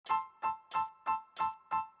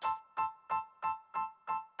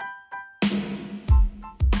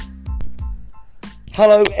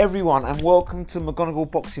Hello everyone and welcome to McGonagall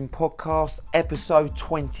Boxing Podcast episode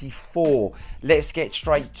 24. Let's get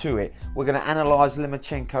straight to it. We're going to analyse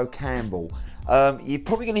Lomanchenko Campbell. You're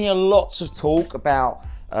probably going to hear lots of talk about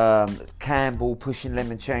Campbell pushing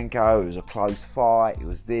Lomanchenko. It was a close fight, it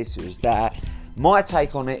was this, it was that. My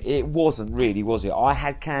take on it, it wasn't really, was it? I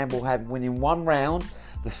had Campbell winning one round,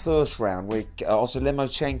 the first round, where also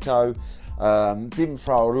Lomanchenko didn't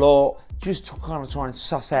throw a lot. Just to kind of try and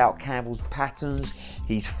suss out Campbell's patterns,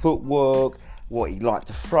 his footwork, what he liked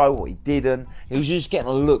to throw, what he didn't. He was just getting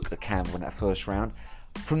a look at Campbell in that first round.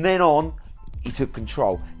 From then on, he took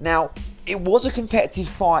control. Now, it was a competitive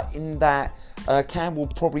fight in that Campbell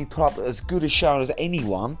probably put up as good a show as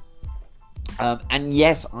anyone. And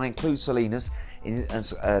yes, I include Salinas in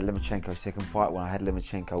Lomanchenko's second fight when I had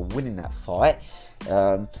Lomanchenko winning that fight.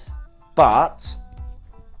 But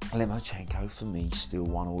Lomanchenko, for me, still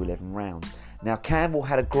won all 11 rounds. Now, Campbell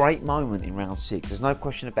had a great moment in round 6. There's no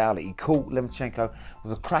question about it. He caught Lomanchenko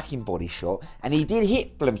with a cracking body shot, and he did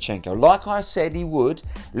hit Lomanchenko. Like I said he would,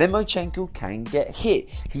 Lomanchenko can get hit.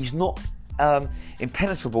 He's not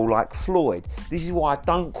impenetrable like Floyd. This is why I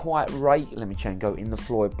don't quite rate Lomanchenko in the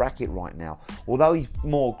Floyd bracket right now. Although he's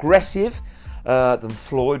more aggressive than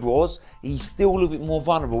Floyd was, he's still a little bit more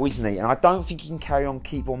vulnerable, isn't he? And I don't think he can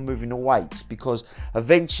keep on moving the weights, because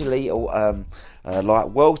eventually, like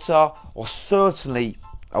welter, or certainly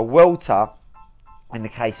a welter, in the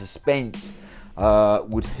case of Spence,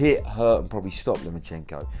 would hurt, and probably stop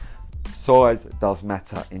Lomanchenko. Size does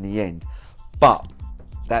matter in the end, but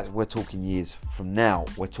we're talking years from now.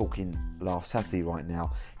 We're talking last Saturday right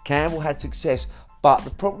now. Campbell had success, but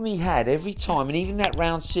the problem he had every time, and even that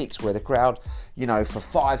round 6 where the crowd, for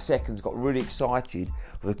 5 seconds got really excited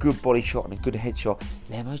with a good body shot and a good headshot,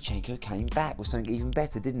 Lomanchenko came back with something even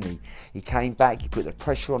better, didn't he? He came back, he put the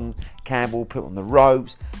pressure on Campbell, put him on the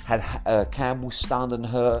ropes, had Campbell stunned and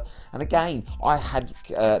hurt. And again, I had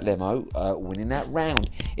Lemo winning that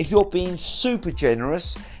round. If you're being super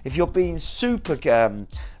generous, if you're being super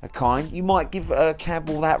kind, you might give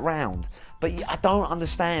Campbell that round. But I don't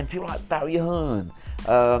understand people like Barry Hearn,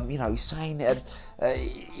 saying that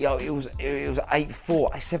it was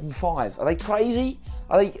 8-4, 7-5. Are they crazy?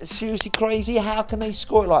 Are they seriously crazy? How can they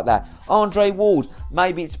score it like that? Andre Ward,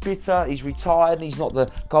 maybe it's bitter. He's retired and he's not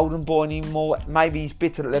the golden boy anymore. Maybe he's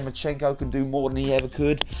bitter that Lomanchenko can do more than he ever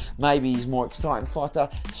could. Maybe he's a more exciting fighter.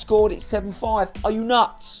 Scored it 7-5. Are you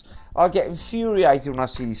nuts? I get infuriated when I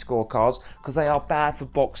see these scorecards because they are bad for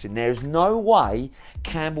boxing. There's no way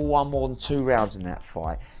Campbell won more than 2 rounds in that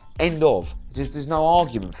fight. End of. There's no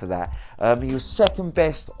argument for that. He was second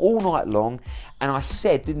best all night long. And I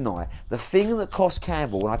said, didn't I, the thing that cost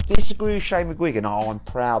Campbell, and I disagree with Shane McGuigan, I'm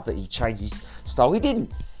proud that he changed his style. He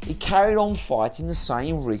didn't. He carried on fighting the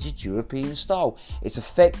same rigid European style. It's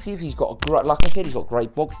effective. He's got he's got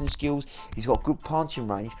great boxing skills. He's got good punching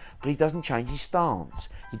range, but he doesn't change his stance.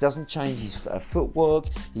 He doesn't change his footwork.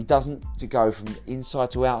 He doesn't go from inside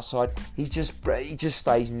to outside. He just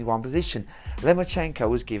stays in one position. Lomanchenko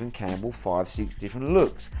was giving Campbell 5-6 different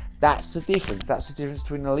looks. That's the difference. That's the difference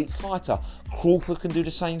between an elite fighter. Crawford can do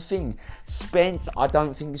the same thing. Spence, I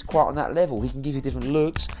don't think is quite on that level. He can give you different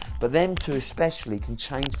looks, but them two especially can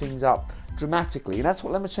change things up dramatically. And that's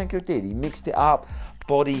what Lomanchenko did. He mixed it up,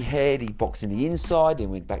 body, head. He boxed in the inside,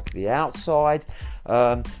 then went back to the outside.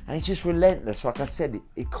 And he's just relentless. Like I said,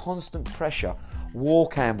 constant pressure wore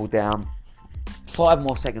Campbell down. 5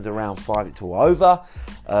 more seconds of round 5, it's all over.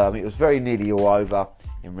 It was very nearly all over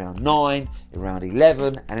in round 9, in round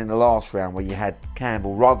 11, and in the last round where you had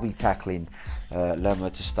Campbell rugby tackling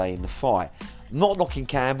Loma to stay in the fight. Not knocking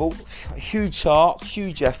Campbell, huge heart,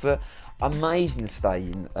 huge effort, amazing to stay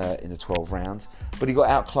in the 12 rounds, but he got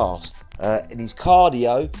outclassed. And his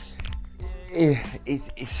cardio,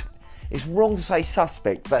 it's wrong to say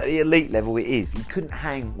suspect, but at the elite level it is. He couldn't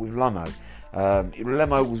hang with Lomo.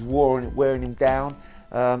 Lomo was wearing him down.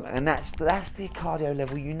 And that's the cardio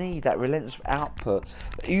level you need, that relentless output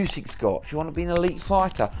that Usyk's got. If you want to be an elite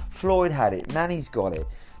fighter, Floyd had it, Manny's got it.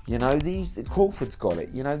 Crawford's got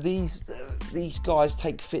it. These guys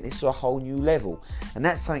take fitness to a whole new level, and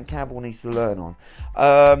that's something Campbell needs to learn on.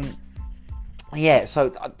 So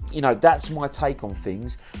that's my take on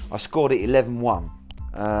things. I scored it 11-1,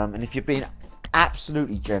 and if you're being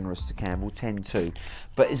absolutely generous to Campbell, 10-2,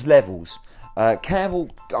 but it's levels. Campbell,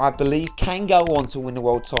 I believe, can go on to win the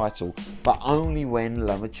world title, but only when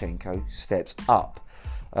Lomanchenko steps up.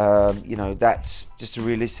 That's just the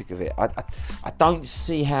realistic of it. I don't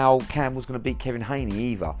see how Campbell's going to beat Kevin Haney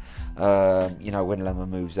either, when Loma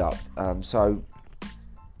moves up. So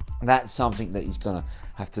that's something that he's going to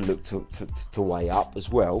have to look to weigh up as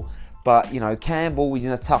well. But, you know, Campbell is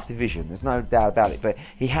in a tough division. There's no doubt about it. But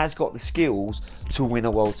he has got the skills to win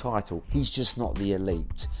a world title. He's just not the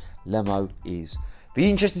elite. Lemo is. Be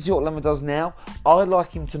interesting to see what Lemo does now. I'd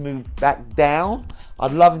like him to move back down.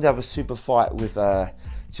 I'd love him to have a super fight with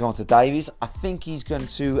Gervonta Davis. I think he's going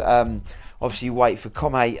to obviously wait for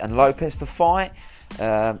Commey and Lopez to fight.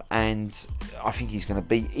 And I think he's going to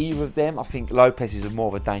beat either of them. I think Lopez is more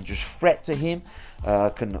of a dangerous threat to him.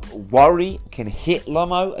 Can worry, can hit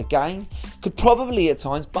Lomo again. Could probably at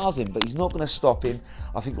times buzz him, but he's not going to stop him.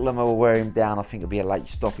 I think Lomo will wear him down. I think it'll be a late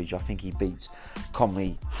stoppage. I think he beats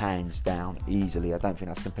Commey hands down easily. I don't think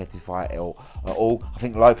that's a competitive fight at all. I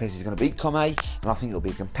think Lopez is going to beat Commey, and I think it'll be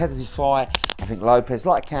a competitive fight. I think Lopez,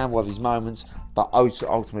 like Campbell, will have his moments, but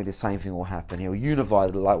ultimately the same thing will happen. He'll unify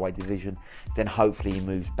the lightweight division, then hopefully he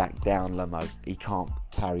moves back down Lomo. He can't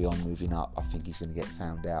carry on moving up. I think he's going to get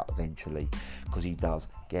found out eventually because he does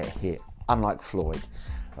get hit, unlike Floyd.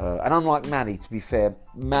 And unlike Manny, to be fair,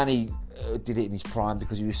 Manny did it in his prime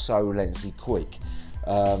because he was so relentlessly quick.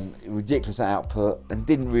 Ridiculous output and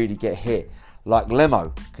didn't really get hit like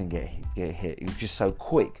Lemo can get hit. He was just so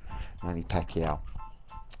quick, Manny Pacquiao.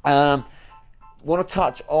 Want to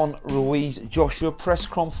touch on Ruiz Joshua press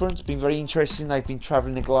conference. Been very interesting. They've been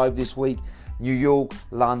travelling the globe this week. New York,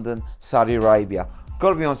 London, Saudi Arabia. Got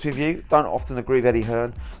to be honest with you, don't often agree with Eddie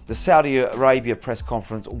Hearn. The Saudi Arabia press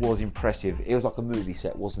conference was impressive. It was like a movie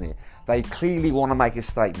set, wasn't it? They clearly want to make a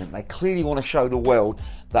statement. They clearly want to show the world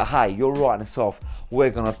that, hey, you're writing us off. We're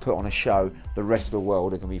going to put on a show the rest of the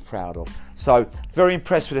world are going to be proud of. So, very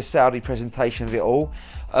impressed with the Saudi presentation of it all.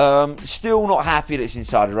 Still not happy that it's in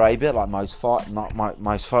Saudi Arabia, like most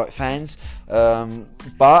fight fans.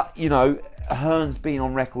 But, you know, Hearn's been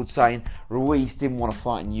on record saying Ruiz didn't want to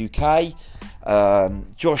fight in the UK.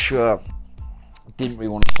 Joshua didn't really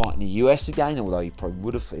want to fight in the US again, although he probably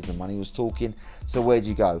would have if the money was talking. So where'd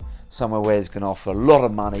you go? Somewhere where it's going to offer a lot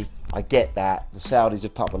of money. I get that. The Saudis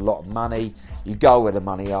have put up a lot of money. You go where the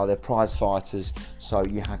money are. They're prize fighters, so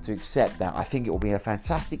you have to accept that. I think it will be a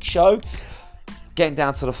fantastic show. Getting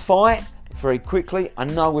down to the fight very quickly. I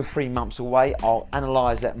know we're 3 months away. I'll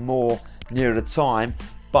analyse that more nearer the time,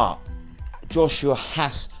 but Joshua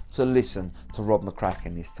has to listen to Rob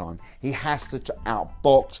McCracken this time. He has to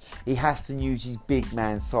outbox. He has to use his big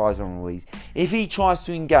man size on Ruiz. If he tries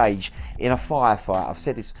to engage in a firefight, I've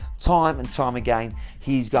said this time and time again,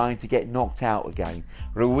 he's going to get knocked out again.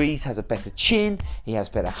 Ruiz has a better chin, he has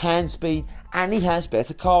better hand speed, and he has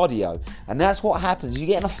better cardio. And that's what happens. You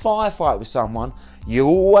get in a firefight with someone, you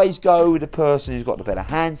always go with the person who's got the better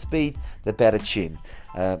hand speed, the better chin.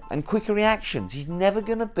 And quicker reactions. He's never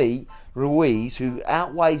going to beat Ruiz, who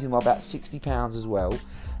outweighs him by about 60 pounds as well,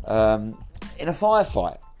 in a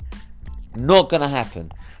firefight. Not going to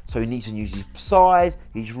happen. So he needs to use his size,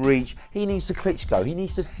 his reach. He needs to Klitschko. He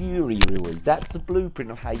needs to Fury Ruiz. That's the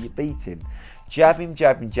blueprint of how you beat him. Jab him,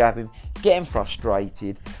 jab him, jab him. Get him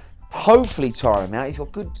frustrated. Hopefully tire him out. He's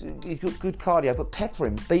got good cardio, but pepper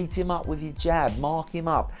him. Beat him up with your jab. Mark him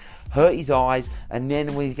up. Hurt his eyes. And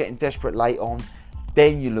then when he's getting desperate late on,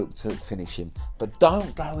 then you look to finish him. But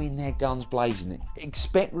don't go in there guns blazing.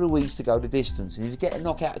 Expect Ruiz to go the distance. And if you get a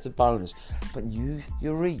knockout, it's a bonus. But use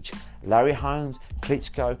your reach. Larry Holmes,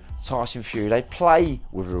 Klitschko, Tyson Fury, they play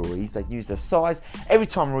with Ruiz. They use their size. Every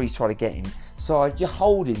time Ruiz try to get him side, you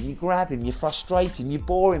hold him, you grab him, you frustrate him, you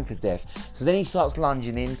bore him to death. So then he starts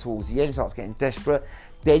lunging in towards the end, starts getting desperate.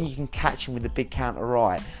 Then you can catch him with the big counter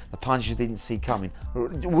right. The punch you didn't see coming.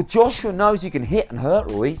 Well, Joshua knows he can hit and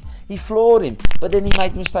hurt Ruiz. He floored him, but then he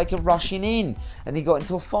made the mistake of rushing in and he got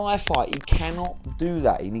into a firefight. He cannot do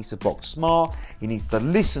that. He needs to box smart. He needs to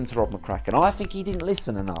listen to Rob McCracken. I think he didn't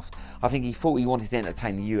listen enough. I think he thought he wanted to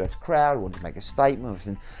entertain the US crowd. He wanted to make a statement of a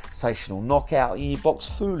sensational knockout. He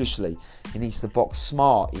boxed foolishly. He needs to box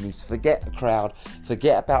smart. He needs to forget the crowd,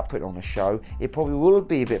 forget about putting on a show. It probably will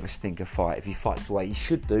be a bit of a stinker fight if he fights the way he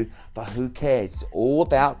should do, but who cares? It's all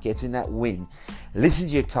about getting that win. Listen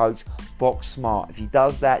to your coach, box smart. If he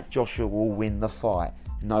does that, Joshua will win the fight,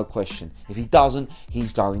 no question. If he doesn't,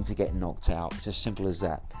 he's going to get knocked out. It's as simple as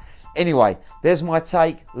that. Anyway, there's my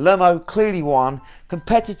take. Lemo clearly won.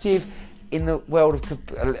 Competitive in the world of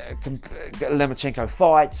Lomanchenko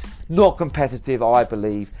fights. Not competitive, I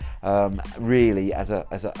believe, really, as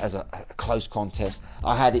a close contest.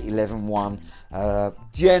 I had it 11-1.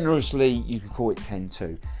 Generously, you could call it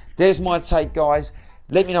 10-2. There's my take, guys.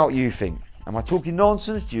 Let me know what you think. Am I talking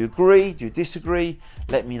nonsense? Do you agree? Do you disagree?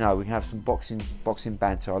 Let me know. We can have some boxing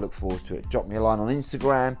banter. I look forward to it. Drop me a line on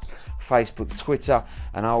Instagram, Facebook, Twitter,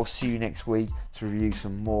 and I'll see you next week to review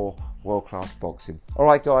some more world-class boxing. All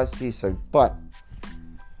right, guys. See you soon. Bye.